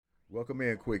Welcome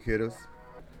in, quick hitters.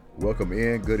 Welcome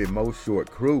in, Goody Mo Short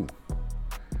Crew.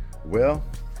 Well,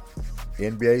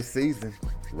 NBA season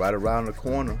right around the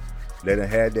corner. They done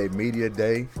had their media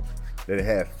day. They done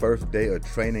had first day of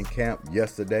training camp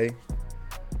yesterday.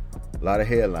 A lot of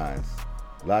headlines.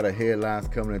 A lot of headlines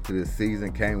coming into this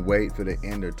season. Can't wait for the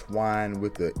intertwine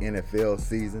with the NFL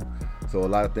season. So a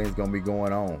lot of things gonna be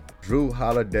going on. Jrue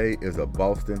Holiday is a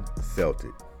Boston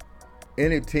Celtic.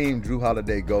 Any team Jrue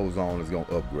Holiday goes on is going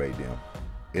to upgrade them.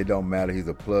 It don't matter. He's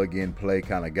a plug-in-play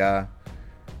kind of guy.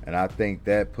 And I think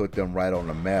that put them right on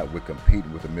the map with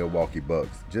competing with the Milwaukee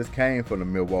Bucks. Just came from the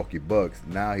Milwaukee Bucks.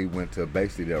 Now he went to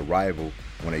basically their rival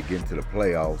when they get into the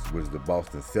playoffs, which is the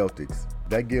Boston Celtics.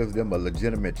 That gives them a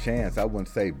legitimate chance. I wouldn't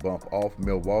say bump off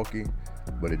Milwaukee,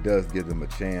 but it does give them a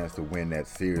chance to win that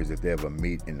series if they ever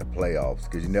meet in the playoffs,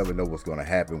 because you never know what's going to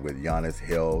happen with Giannis'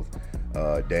 health,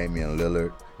 Damian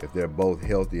Lillard. If they're both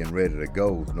healthy and ready to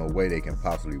go, there's no way they can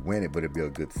possibly win it, but it'll be a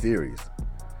good series.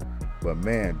 But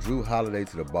man, Jrue Holiday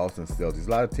to the Boston Celtics. A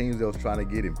lot of teams that was trying to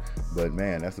get him, but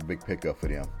man, that's a big pickup for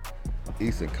them.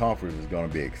 Eastern Conference is going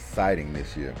to be exciting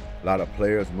this year. A lot of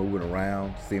players moving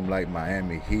around. Seem like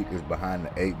Miami Heat is behind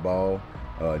the 8 ball,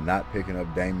 not picking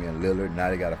up Damian Lillard.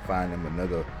 Now they got to find them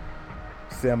another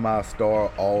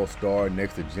semi-star, all-star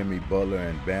next to Jimmy Butler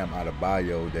and Bam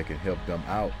Adebayo that can help them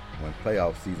out when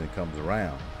playoff season comes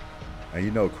around. And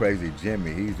you know, crazy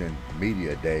Jimmy, he's in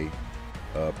media day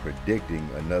predicting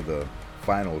another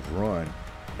finals run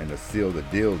and to seal the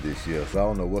deal this year. So I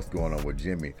don't know what's going on with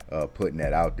Jimmy putting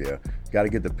that out there. Got to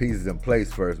get the pieces in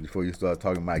place first before you start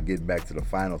talking about getting back to the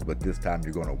finals, but this time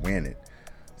you're going to win it.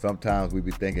 Sometimes we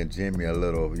be thinking Jimmy a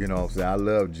little, you know what I'm saying? I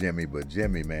love Jimmy, but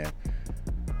Jimmy, man.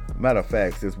 Matter of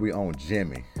fact, since we own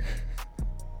Jimmy,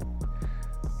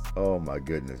 oh my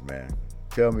goodness, man.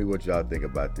 Tell me what y'all think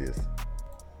about this.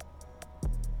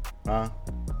 Huh?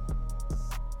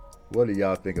 What do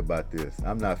y'all think about this?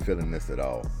 I'm not feeling this at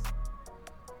all.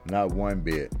 Not one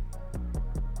bit.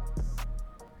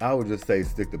 I would just say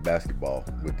stick to basketball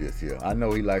with this here. I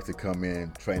know he likes to come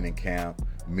in training camp,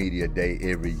 media day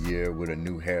every year with a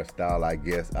new hairstyle, I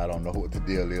guess. I don't know what the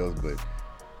deal is, but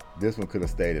this one could have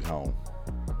stayed at home.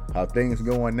 How things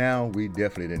going now, we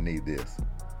definitely didn't need this.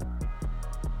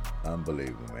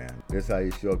 Unbelievable, man. This how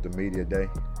you show up to media day?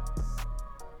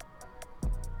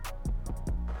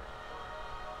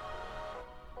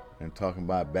 And talking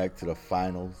about back to the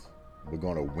finals. We're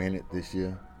going to win it this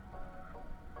year.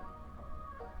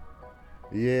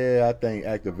 Yeah, I think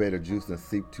activator juice done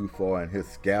seeped too far in his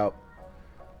scalp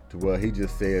to where he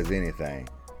just says anything.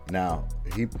 Now,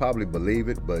 he probably believe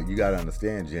it, but you got to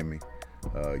understand, Jimmy.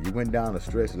 You went down the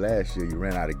stretch last year, you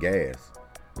ran out of gas.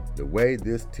 The way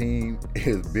this team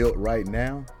is built right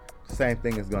now, same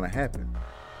thing is going to happen.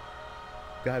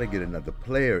 Got to get another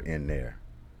player in there.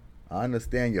 I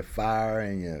understand your fire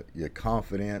and your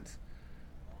confidence,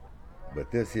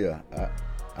 but this here,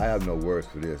 I have no words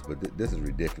for this, but this is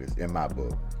ridiculous in my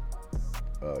book.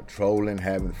 Trolling,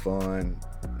 having fun,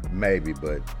 maybe,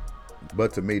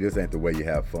 but to me, this ain't the way you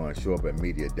have fun. Show up at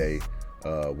media day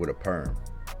with a perm,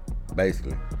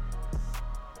 basically.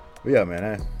 But yeah,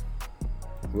 man,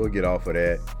 we'll get off of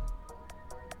that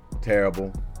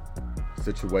terrible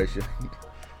situation.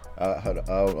 I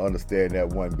don't understand that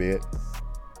one bit.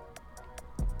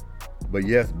 But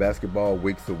yes, basketball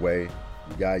weeks away.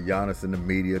 You got Giannis in the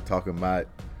media talking about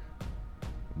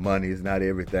money is not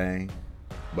everything,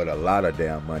 but a lot of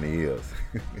damn money is.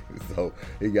 So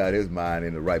he got his mind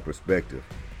in the right perspective.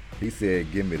 He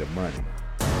said, give me the money.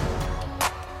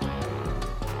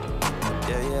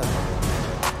 Yeah.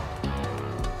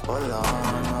 Hold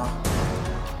on.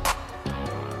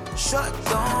 Shut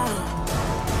down.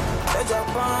 Let's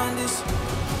jump on this.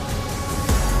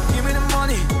 Give me the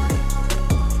money.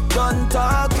 Done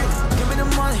talking, give me the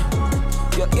money.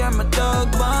 Yeah, my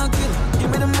dog barking. Give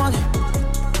me the money.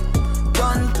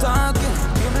 Done talking,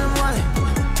 give me the money.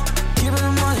 Give me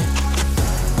the money.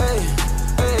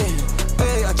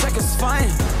 Hey, I check it's fine.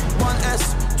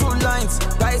 1S, 2 lines,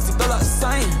 guys, the dollar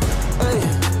sign.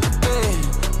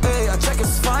 Hey, I check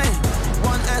it's fine.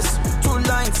 1S, 2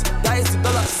 lines, guys, the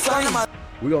dollar sign.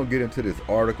 We're gonna get into this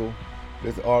article.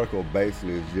 This article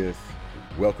basically is just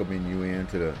welcoming you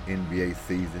into the NBA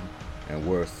season and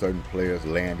where certain players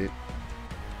landed.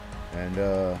 And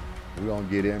we're going to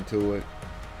get into it.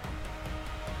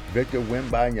 Victor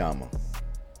Wembanyama.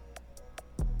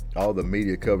 All the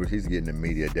media coverage he's getting in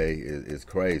media day is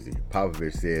crazy.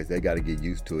 Popovich says they got to get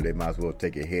used to it. They might as well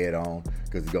take it head on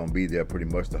because he's going to be there pretty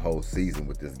much the whole season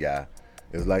with this guy.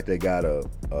 It's like they got a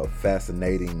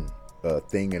fascinating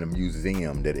thing in a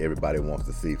museum that everybody wants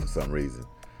to see for some reason.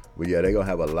 But yeah, they're going to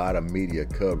have a lot of media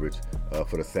coverage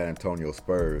for the San Antonio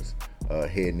Spurs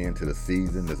heading into the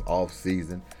season, this off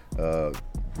season.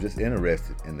 Just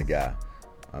interested in the guy.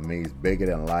 I mean, he's bigger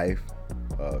than life,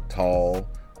 tall,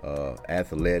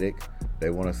 athletic. They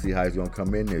want to see how he's going to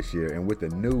come in this year. And with the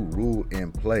new rule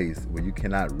in place where you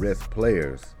cannot rest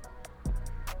players,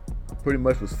 pretty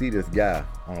much will see this guy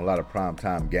on a lot of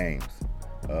primetime games.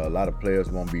 A lot of players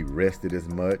won't be rested as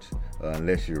much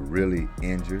unless you're really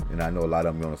injured. And I know a lot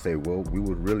of them are going to say, well, we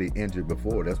were really injured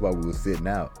before. That's why we were sitting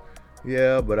out.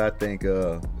 Yeah, but I think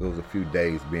it was a few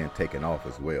days being taken off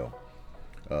as well,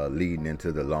 leading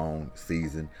into the long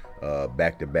season,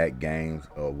 back-to-back games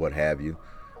or what have you.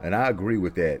 And I agree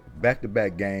with that.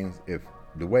 Back-to-back games, if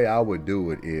the way I would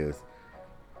do it is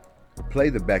play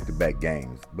the back-to-back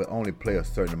games, but only play a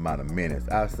certain amount of minutes.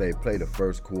 I say play the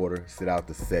first quarter, sit out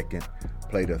the second,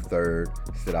 play the third,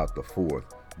 sit out the fourth.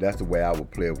 That's the way I would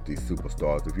play with these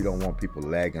superstars. If you don't want people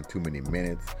lagging too many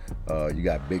minutes, you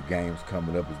got big games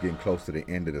coming up, it's getting close to the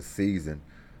end of the season.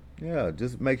 Yeah,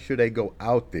 just make sure they go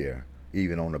out there,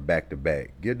 even on the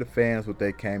back-to-back. Give the fans what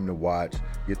they came to watch,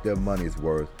 get their money's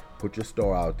worth. Put your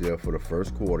star out there for the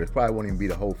first quarter. It probably won't even be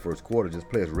the whole first quarter. Just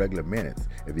play his regular minutes.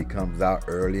 If he comes out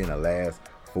early in the last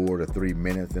 4 to 3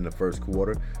 minutes in the first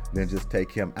quarter, then just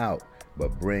take him out.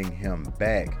 But bring him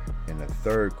back in the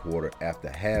third quarter after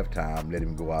halftime. Let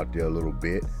him go out there a little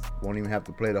bit. Won't even have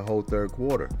to play the whole third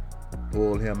quarter.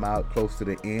 Pull him out close to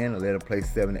the end and let him play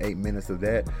 7 to 8 minutes of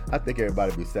that. I think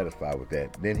everybody will be satisfied with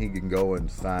that. Then he can go and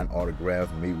sign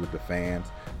autographs, meet with the fans,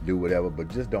 do whatever, but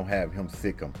just don't have him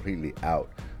sit completely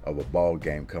out of a ball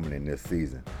game coming in this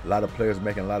season. A lot of players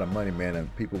making a lot of money, man,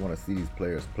 and people want to see these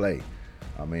players play.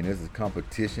 I mean, this is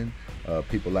competition.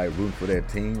 People like rooting for their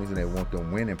teams, and they want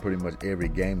them winning pretty much every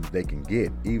game that they can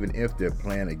get, even if they're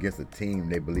playing against a team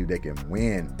they believe they can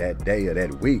win that day or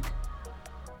that week.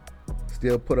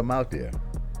 Still put them out there.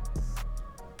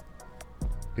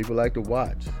 People like to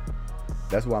watch.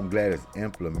 That's why I'm glad it's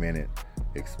implemented,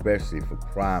 especially for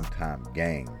primetime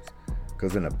games.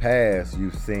 Because in the past,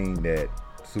 you've seen that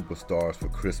superstars for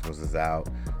Christmas is out,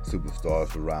 superstars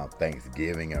for around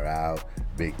Thanksgiving are out,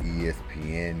 big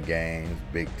ESPN games,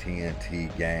 big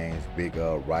TNT games, big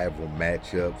rival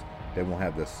matchups. They won't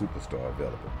have the superstar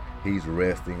available. He's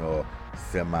resting or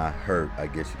semi-hurt, I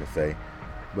guess you could say.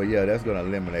 But yeah, that's going to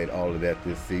eliminate all of that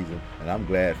this season, and I'm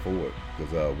glad for it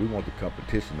because we want the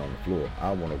competition on the floor.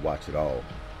 I want to watch it all.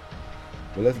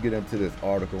 But let's get into this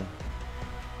article.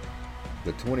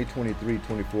 The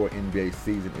 2023-24 NBA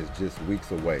season is just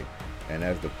weeks away, and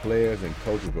as the players and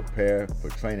coaches prepare for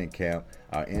training camp,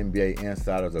 our NBA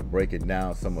insiders are breaking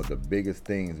down some of the biggest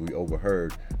things we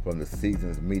overheard from the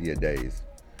season's media days.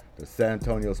 The San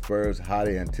Antonio Spurs'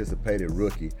 highly anticipated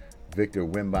rookie, Victor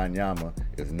Wembanyama,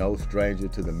 is no stranger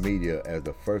to the media as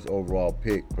the first overall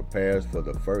pick prepares for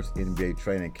the first NBA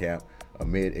training camp.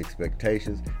 Amid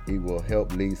expectations, he will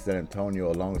help lead San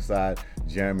Antonio alongside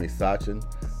Jeremy Sochan,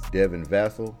 Devin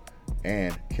Vassell,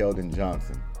 and Keldon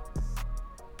Johnson.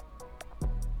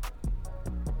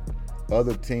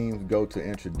 Other teams go to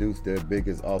introduce their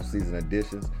biggest offseason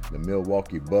additions. The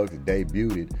Milwaukee Bucks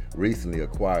debuted recently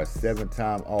acquired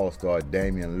 7-time All-Star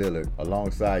Damian Lillard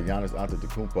alongside Giannis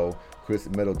Antetokounmpo, Chris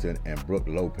Middleton, and Brook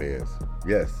Lopez.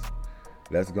 Yes,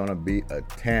 that's going to be a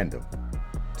tandem.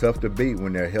 Tough to beat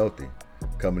when they're healthy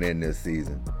coming in this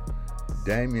season.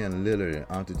 Damian Lillard and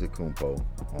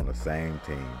Antetokounmpo on the same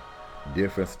team.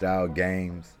 Different style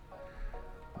games.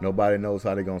 Nobody knows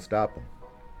how they're going to stop them.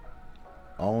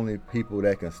 Only people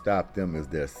that can stop them is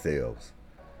themselves.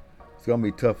 It's going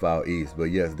to be tough out east, but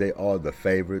yes, they are the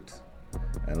favorites.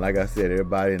 And like I said,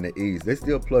 everybody in the east, they're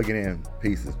still plugging in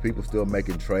pieces. People still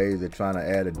making trades. They're trying to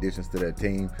add additions to their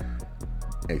team,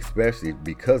 especially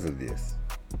because of this.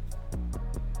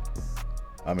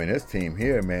 I mean, this team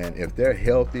here, man, if they're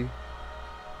healthy,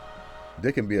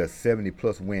 they can be a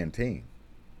 70-plus win team.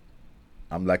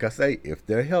 Like I say, if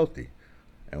they're healthy.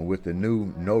 And with the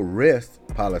new no rest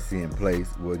policy in place,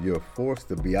 where you're forced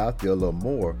to be out there a little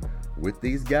more with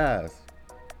these guys.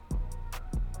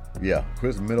 Yeah,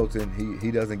 Chris Middleton, he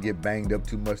doesn't get banged up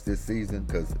too much this season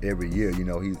because every year,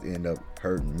 he's end up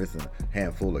hurting, missing a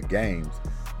handful of games.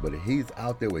 But if he's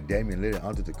out there with Damian Lillard,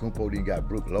 Antetokounmpo, then you got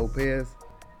Brook Lopez,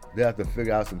 they have to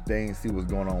figure out some things, see what's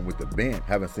going on with the bench.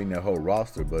 Haven't seen their whole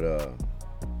roster, but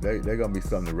they're going to be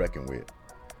something to reckon with.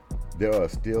 There are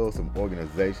still some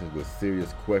organizations with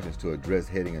serious questions to address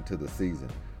heading into the season.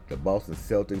 The Boston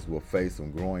Celtics will face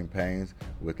some growing pains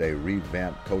with a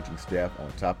revamped coaching staff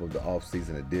on top of the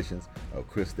offseason additions of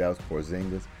Kristaps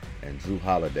Porzingis and Drew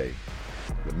Holiday.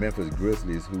 The Memphis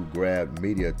Grizzlies, who grabbed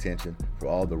media attention for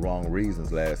all the wrong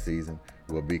reasons last season,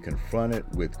 will be confronted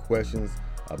with questions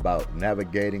about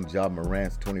navigating Ja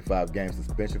Morant's 25-game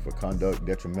suspension for conduct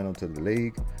detrimental to the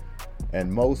league.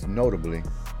 And most notably,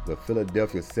 the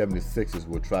Philadelphia 76ers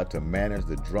will try to manage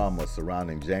the drama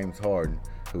surrounding James Harden,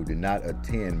 who did not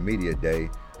attend Media Day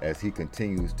as he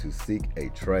continues to seek a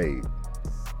trade.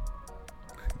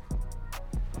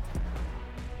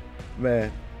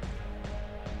 Man,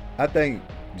 I think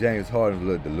James Harden's a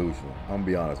little delusional. I'm going to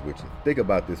be honest with you. Think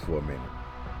about this for a minute.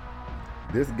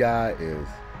 This guy is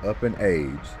up in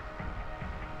age.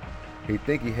 He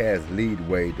think he has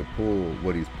leadway to pull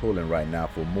what he's pulling right now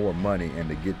for more money and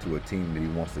to get to a team that he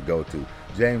wants to go to.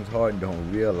 James Harden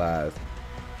don't realize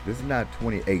this is not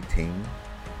 2018.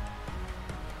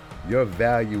 Your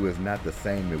value is not the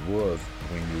same it was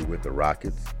when you were with the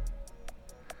Rockets.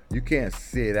 You can't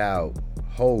sit out,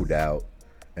 hold out,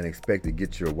 and expect to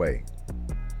get your way.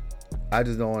 I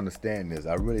just don't understand this.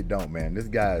 I really don't, man. This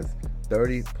guy is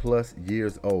 30 plus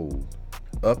years old,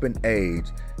 up in age.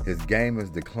 His game is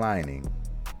declining,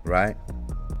 right?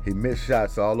 He missed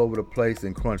shots all over the place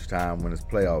in crunch time when it's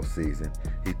playoff season.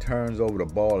 He turns over the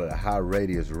ball at a high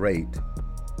radius rate.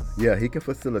 Yeah, he can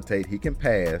facilitate, he can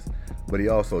pass, but he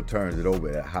also turns it over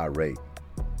at a high rate.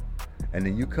 And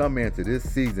then you come into this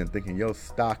season thinking your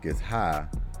stock is high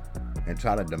and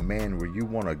try to demand where you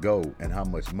want to go and how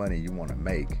much money you want to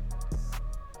make.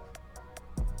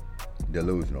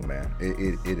 Delusional, man.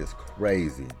 It is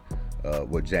crazy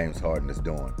what James Harden is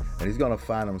doing. And he's going to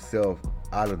find himself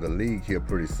out of the league here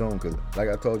pretty soon because, like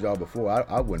I told y'all before,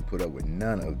 I wouldn't put up with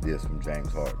none of this from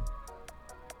James Harden.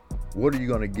 What are you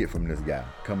going to get from this guy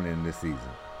coming in this season?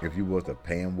 If you was to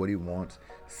pay him what he wants,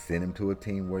 send him to a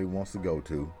team where he wants to go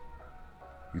to,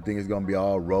 you think it's going to be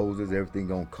all roses, everything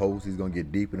going to coast, he's going to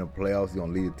get deep in the playoffs, he's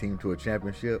going to lead a team to a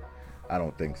championship? I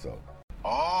don't think so.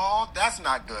 Oh, that's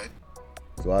not good.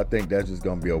 So I think that's just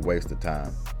going to be a waste of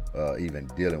time, even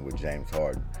dealing with James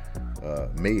Harden.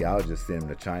 I'll just send him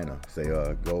to China, say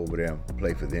go over there and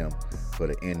play for them for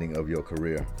the ending of your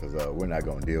career because we're not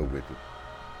going to deal with it.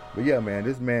 But yeah, man,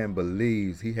 this man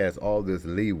believes he has all this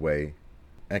leeway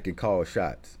and can call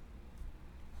shots.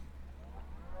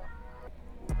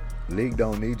 League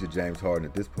don't need you, James Harden,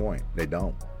 at this point. They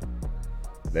don't.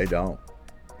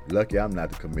 Lucky I'm not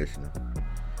the commissioner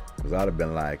because I'd have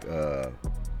been like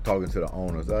talking to the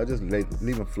owners. Just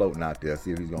leave him floating out there,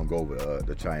 see if he's going to go over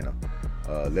to China.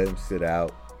 Let him sit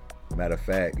out. Matter of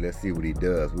fact, let's see what he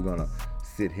does. We're going to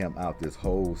sit him out this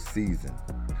whole season.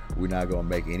 We're not going to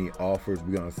make any offers.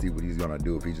 We're going to see what he's going to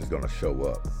do if he's just going to show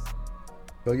up.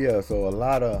 So a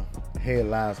lot of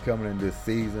headlines coming in this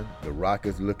season. The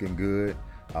Rockets looking good.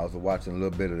 I was watching a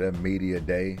little bit of their media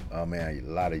day. Oh man,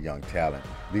 a lot of young talent.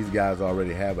 These guys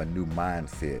already have a new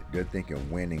mindset. They're thinking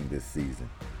winning this season.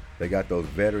 They got those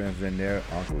veterans in there.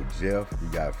 Uncle Jeff. You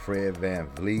got Fred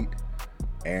VanVleet,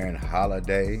 Aaron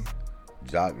Holiday,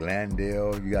 Jock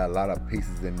Landale. You got a lot of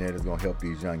pieces in there that's going to help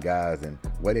these young guys. And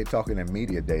way they're talking in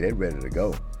media day, they're ready to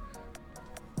go.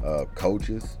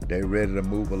 Coaches, they're ready to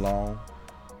move along.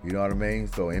 You know what I mean?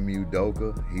 So M.U.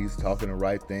 Doka, he's talking the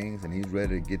right things, and he's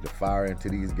ready to get the fire into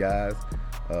these guys.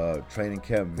 Training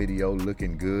camp video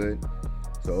looking good.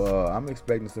 So I'm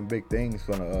expecting some big things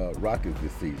from the Rockets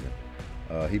this season.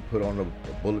 He put on a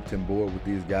bulletin board with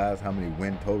these guys how many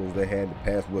win totals they had the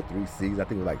past, 3 seasons. I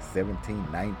think it was like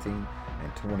 17, 19,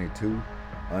 and 22.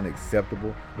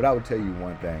 Unacceptable. But I would tell you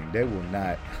one thing. They will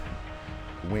not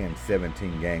win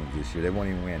 17 games this year. They won't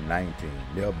even win 19.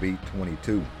 They'll beat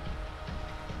 22.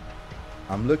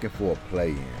 I'm looking for a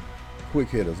play-in. Quick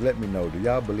hitters, let me know. Do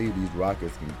y'all believe these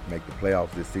Rockets can make the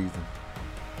playoffs this season?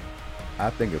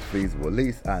 I think it's feasible. At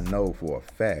least I know for a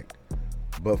fact.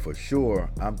 But for sure,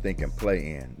 I'm thinking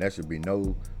play-in. There should be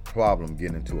no problem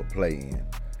getting into a play-in.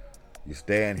 You're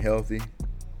staying healthy.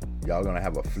 Y'all going to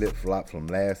have a flip-flop from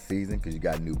last season because you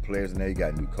got new players in there. You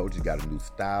got new coaches. You got a new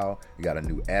style. You got a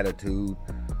new attitude.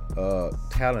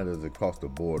 Talent is across the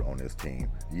board on this team.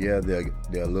 Yeah, they're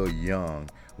a little young,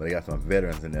 but they got some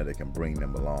veterans in there that can bring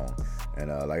them along. And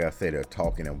like I say, they're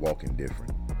talking and walking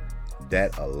different.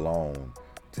 That alone,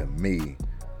 to me,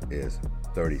 is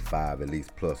 35 at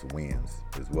least plus wins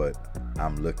is what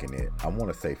I'm looking at. I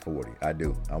want to say 40. I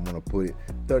do. I want to put it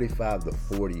 35 to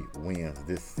 40 wins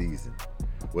this season.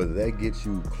 Whether that gets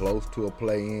you close to a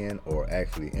play-in or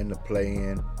actually in the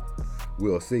play-in,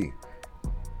 we'll see.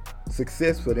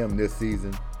 Success for them this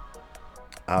season,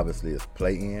 obviously, is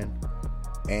play-in,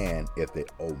 and if they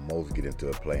almost get into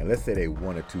a play-in. Let's say they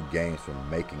 1 or 2 games from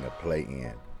making a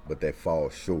play-in, but they fall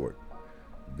short.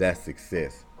 That's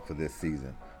success for this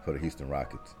season for the Houston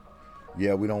Rockets.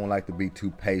 Yeah, we don't like to be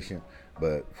too patient,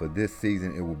 but for this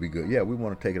season, it will be good. Yeah, we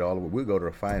want to take it all the way. We'll go to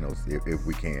the finals if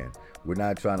we can. We're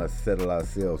not trying to settle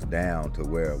ourselves down to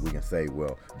where we can say,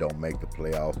 well, don't make the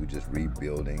playoffs. We're just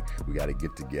rebuilding. We got to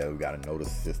get together. We got to know the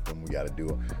system. We got to do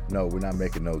it. No, we're not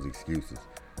making those excuses.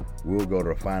 We'll go to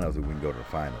the finals if we can go to the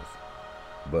finals.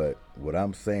 But what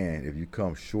I'm saying, if you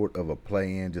come short of a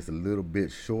play-in, just a little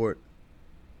bit short,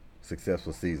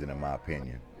 successful season in my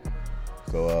opinion.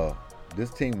 So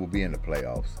this team will be in the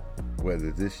playoffs, whether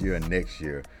it's this year or next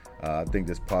year. I think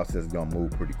this process is going to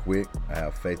move pretty quick. I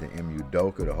have faith in MU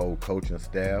Doka, the whole coaching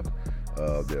staff.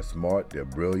 They're smart. They're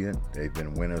brilliant. They've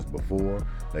been winners before.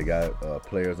 They got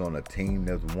players on the team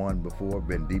that's won before,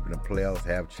 been deep in the playoffs,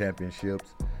 have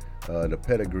championships. The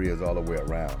pedigree is all the way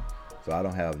around. So I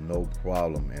don't have no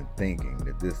problem in thinking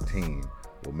that this team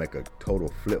will make a total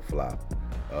flip-flop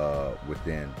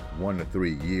within 1 to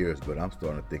 3 years, but I'm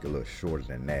starting to think a little shorter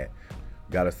than that.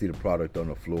 Got to see the product on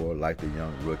the floor, like the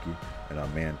young rookie and our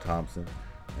man Thompson,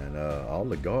 and all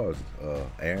the guards.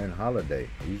 Aaron Holiday,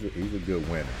 he's a good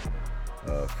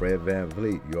winner. Fred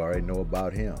VanVleet, you already know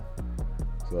about him.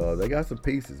 So they got some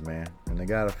pieces, man, and they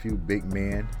got a few big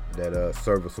men that are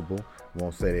serviceable.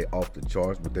 Won't say they off the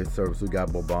charts, but they serviceable. We got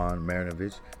Boban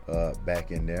Marjanovic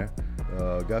back in there.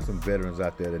 Got some veterans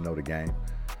out there that know the game.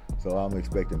 So I'm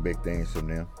expecting big things from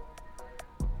them.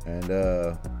 And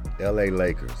LA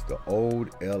Lakers, the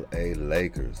old LA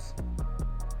Lakers.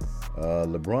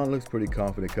 LeBron looks pretty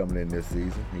confident coming in this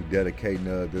season. He's dedicating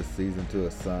this season to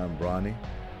his son, Bronny.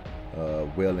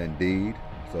 Well, indeed.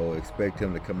 So expect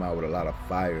him to come out with a lot of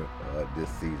fire this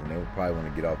season. They will probably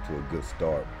want to get off to a good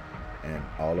start. And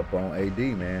all up on AD,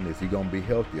 man. Is he going to be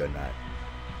healthy or not?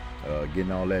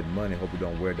 Getting all that money, hope he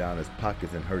don't wear down his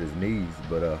pockets and hurt his knees.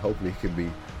 But hopefully he can be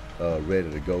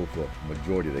ready to go for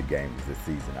majority of the games this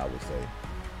season, I would say.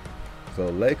 So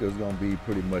Lakers going to be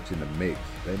pretty much in the mix.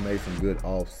 They made some good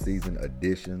off-season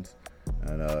additions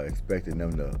and expecting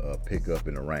them to pick up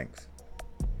in the ranks.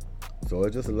 So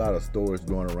it's just a lot of stories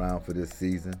going around for this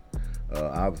season.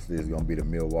 Obviously, it's going to be the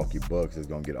Milwaukee Bucks. It's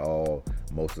going to get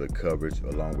most of the coverage,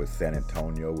 along with San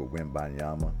Antonio with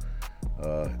Wembanyama.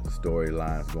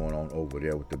 Storylines going on over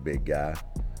there with the big guy.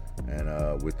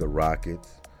 And with the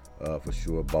Rockets, for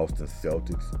sure, Boston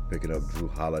Celtics picking up Drew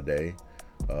Holiday.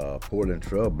 Portland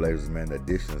Trail Blazers, man, the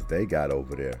additions they got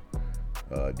over there.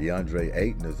 DeAndre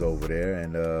Ayton is over there,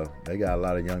 and they got a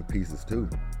lot of young pieces too,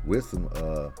 with some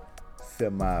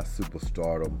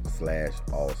semi-superstardom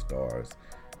 / all-stars.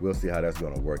 We'll see how that's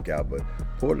going to work out, but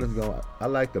I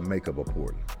like the makeup of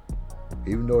Portland.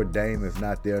 Even though Dame is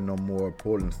not there no more,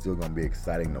 Portland's still going to be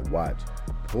exciting to watch.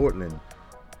 Portland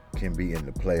can be in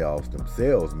the playoffs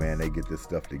themselves, man. They get this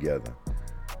stuff together.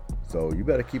 So you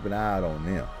better keep an eye out on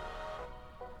them.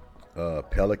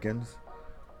 Pelicans,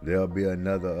 there'll be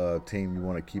another team you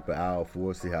want to keep an eye out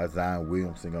for. See how Zion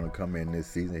Williamson going to come in this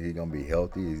season. He's going to be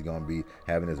healthy. He's going to be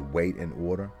having his weight in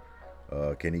order.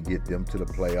 Can he get them to the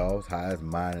playoffs? How his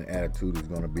mind and attitude is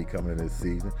going to be coming in this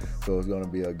season. So it's going to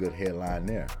be a good headline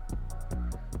there.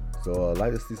 So I'd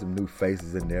like to see some new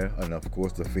faces in there. And, of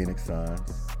course, the Phoenix Suns.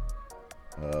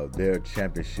 They're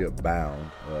championship bound.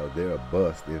 They're a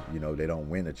bust if, they don't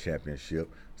win a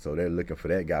championship. So they're looking for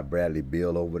that. Got Bradley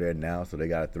Beal over there now. So they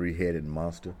got a 3-headed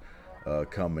monster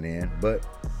coming in. But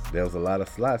there was a lot of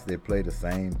slots. They play the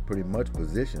same pretty much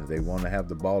positions. They want to have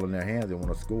the ball in their hands. They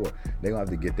want to score. They're going to have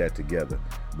to get that together.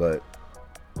 But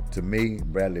to me,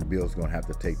 Bradley Beal's going to have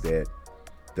to take that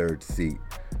third seat.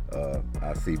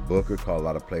 I see Booker call a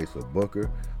lot of plays for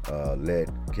Booker. Let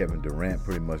Kevin Durant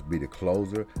pretty much be the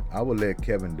closer. I would let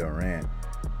Kevin Durant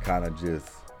kind of just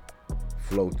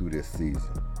flow through this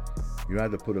season. You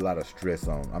don't have to put a lot of stress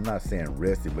on him. I'm not saying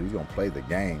rest him, but he's going to play the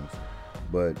games.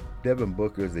 But Devin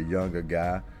Booker is a younger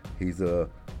guy. He's a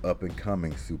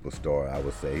up-and-coming superstar, I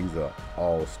would say. He's an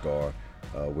all-star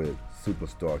with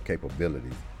superstar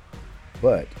capabilities.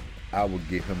 But I would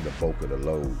give him the bulk of the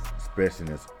load, especially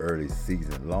in this early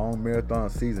season. Long marathon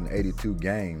season, 82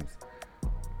 games.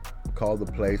 Call the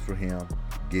plays for him,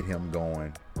 get him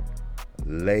going.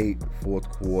 Late fourth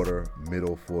quarter,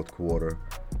 middle fourth quarter,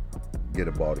 get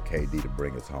a ball to KD to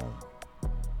bring us home,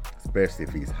 especially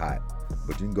if he's hot.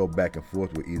 But you can go back and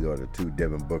forth with either of the two,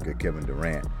 Devin Booker, Kevin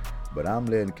Durant. But I'm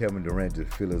letting Kevin Durant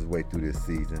just feel his way through this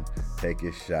season, take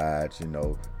his shots,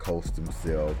 coast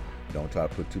himself. Don't try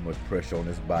to put too much pressure on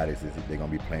his body since they're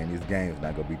going to be playing these games.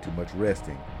 Not going to be too much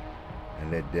resting.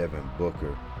 And let Devin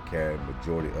Booker carry the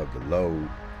majority of the load.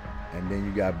 And then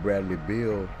you got Bradley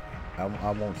Beal. I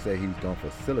won't say he's going to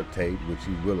facilitate, which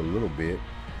he will a little bit.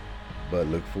 But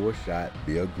look for a shot.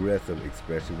 Be aggressive,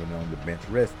 especially when they're on the bench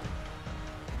resting.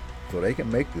 So they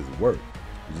can make this work.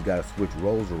 You just got to switch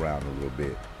roles around a little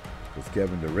bit. Because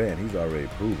Kevin Durant, he's already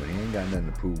proven. He ain't got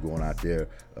nothing to prove going out there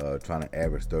trying to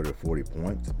average 30 or 40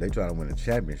 points. They trying to win a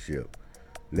championship.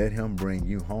 Let him bring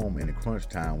you home in the crunch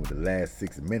time with the last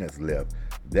 6 minutes left.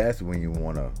 That's when you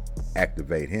want to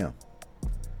activate him.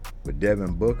 But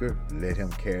Devin Booker, let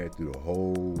him carry through the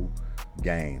whole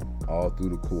game, all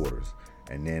through the quarters.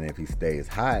 And then if he stays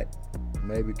hot,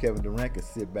 maybe Kevin Durant can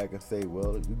sit back and say,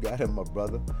 well, you got him, my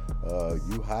brother.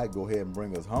 You hot, go ahead and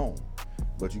bring us home.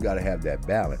 But you got to have that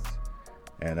balance.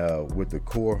 And with the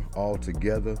core all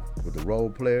together, with the role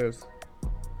players,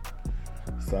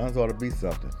 Suns ought to be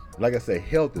something. Like I say,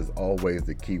 health is always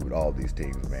the key with all these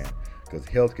teams, man. Because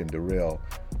health can derail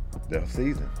their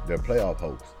season, their playoff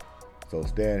hopes. So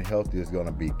staying healthy is going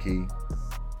to be key.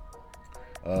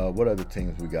 What other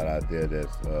teams we got out there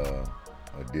that's a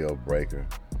deal breaker?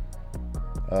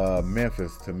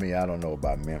 Memphis, to me, I don't know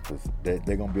about Memphis. They're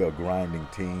going to be a grinding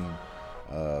team.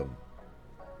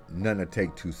 Nothing to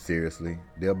take too seriously.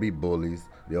 They'll be bullies.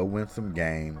 They'll win some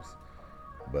games.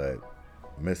 But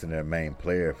missing their main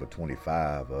player for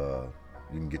 25,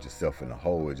 you can get yourself in a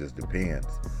hole. It just depends.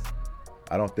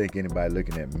 I don't think anybody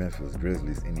looking at Memphis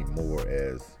Grizzlies anymore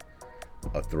as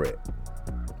a threat.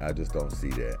 I just don't see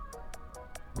that.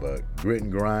 But grit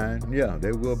and grind, yeah,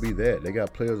 they will be that. They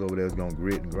got players over there that's going to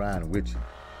grit and grind with you.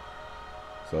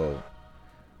 So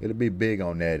it'll be big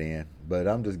on that end. But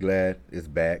I'm just glad it's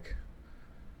back.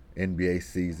 NBA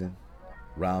season,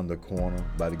 round the corner,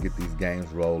 about to get these games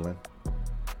rolling.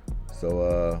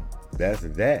 So that's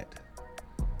that.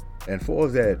 And for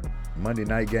that Monday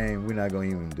night game, we're not going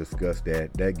to even discuss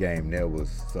that. That game there was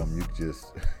something you could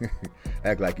just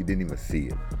act like you didn't even see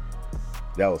it.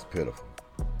 That was pitiful.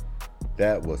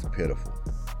 That was pitiful.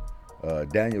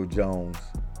 Daniel Jones,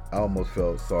 I almost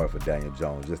felt sorry for Daniel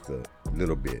Jones just a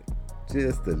little bit.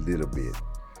 Just a little bit.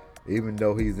 Even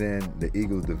though he's in the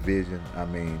Eagles division, I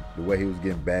mean, the way he was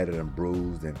getting battered and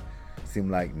bruised and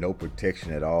seemed like no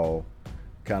protection at all,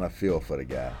 kind of feel for the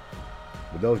guy.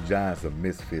 But those Giants are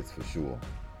misfits for sure.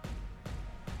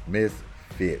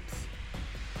 Misfits.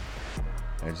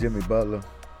 And Jimmy Butler,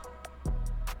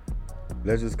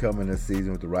 let's just come in this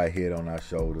season with the right head on our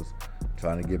shoulders,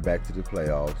 trying to get back to the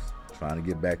playoffs, trying to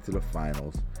get back to the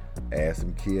finals, add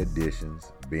some key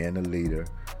additions, being a leader,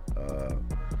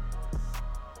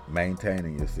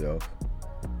 maintaining yourself,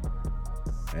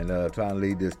 and trying to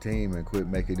lead this team and quit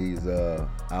making these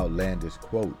outlandish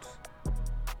quotes.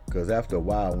 Because after a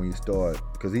while, when you start,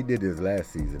 because he did this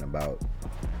last season about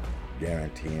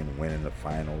guaranteeing winning the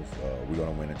finals, we're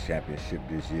going to win a championship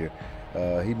this year.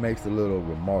 He makes the little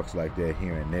remarks like that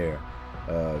here and there.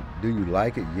 Do you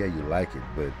like it? Yeah, you like it.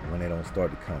 But when they don't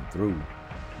start to come through,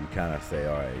 you kind of say,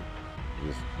 all right,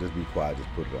 just be quiet, just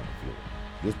put it on the floor.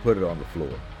 Just put it on the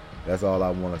floor. That's all I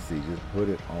want to see. Just put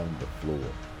it on the floor.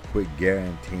 Quit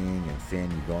guaranteeing and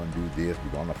saying you're going to do this,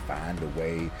 we're going to find a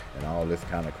way, and all this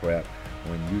kind of crap.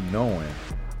 When you knowing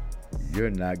you're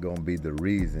not going to be the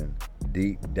reason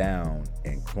deep down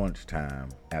in crunch time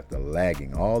after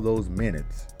lagging all those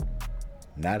minutes,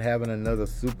 not having another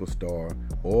superstar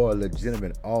or a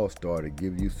legitimate all-star to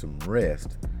give you some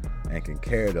rest and can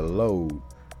carry the load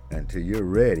until you're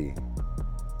ready.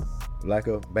 Like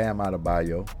a Bam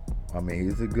Adebayo. I mean,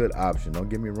 he's a good option. Don't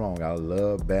get me wrong. I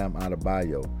love Bam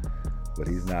Adebayo. But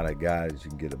he's not a guy that you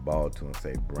can get a ball to and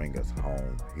say, bring us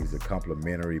home. He's a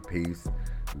complimentary piece.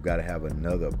 You've got to have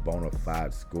another bona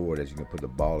fide scorer that you can put the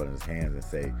ball in his hands and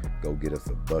say, go get us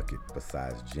a bucket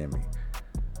besides Jimmy.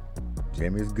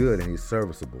 Jimmy's good and he's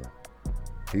serviceable.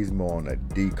 He's more on a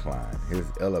decline. His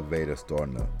elevator's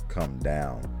starting to come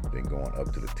down than going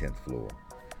up to the 10th floor.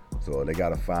 So they got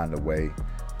to find a way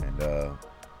and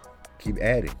keep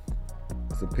adding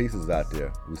some pieces out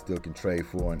there we still can trade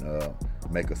for and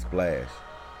make a splash.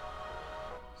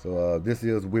 So this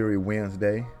is Weary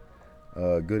Wednesday.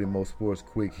 Good and Mo Sports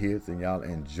quick hits, and y'all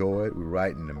enjoy it. We're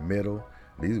right in the middle.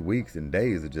 These weeks and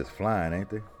days are just flying, ain't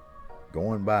they?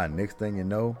 Going by. Next thing you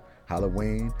know,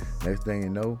 Halloween. Next thing you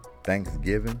know,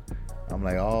 Thanksgiving. I'm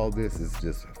like, all this is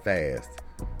just fast.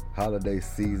 Holiday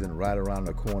season right around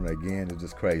the corner again. It's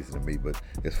just crazy to me, but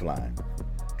it's flying.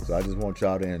 So I just want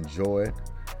y'all to enjoy it.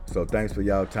 So thanks for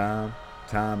y'all time.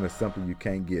 Time is something you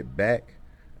can't get back,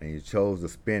 and you chose to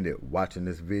spend it watching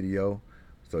this video.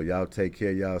 So y'all take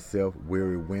care of yourself.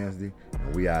 Weary Wednesday,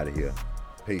 and we out of here.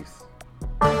 Peace.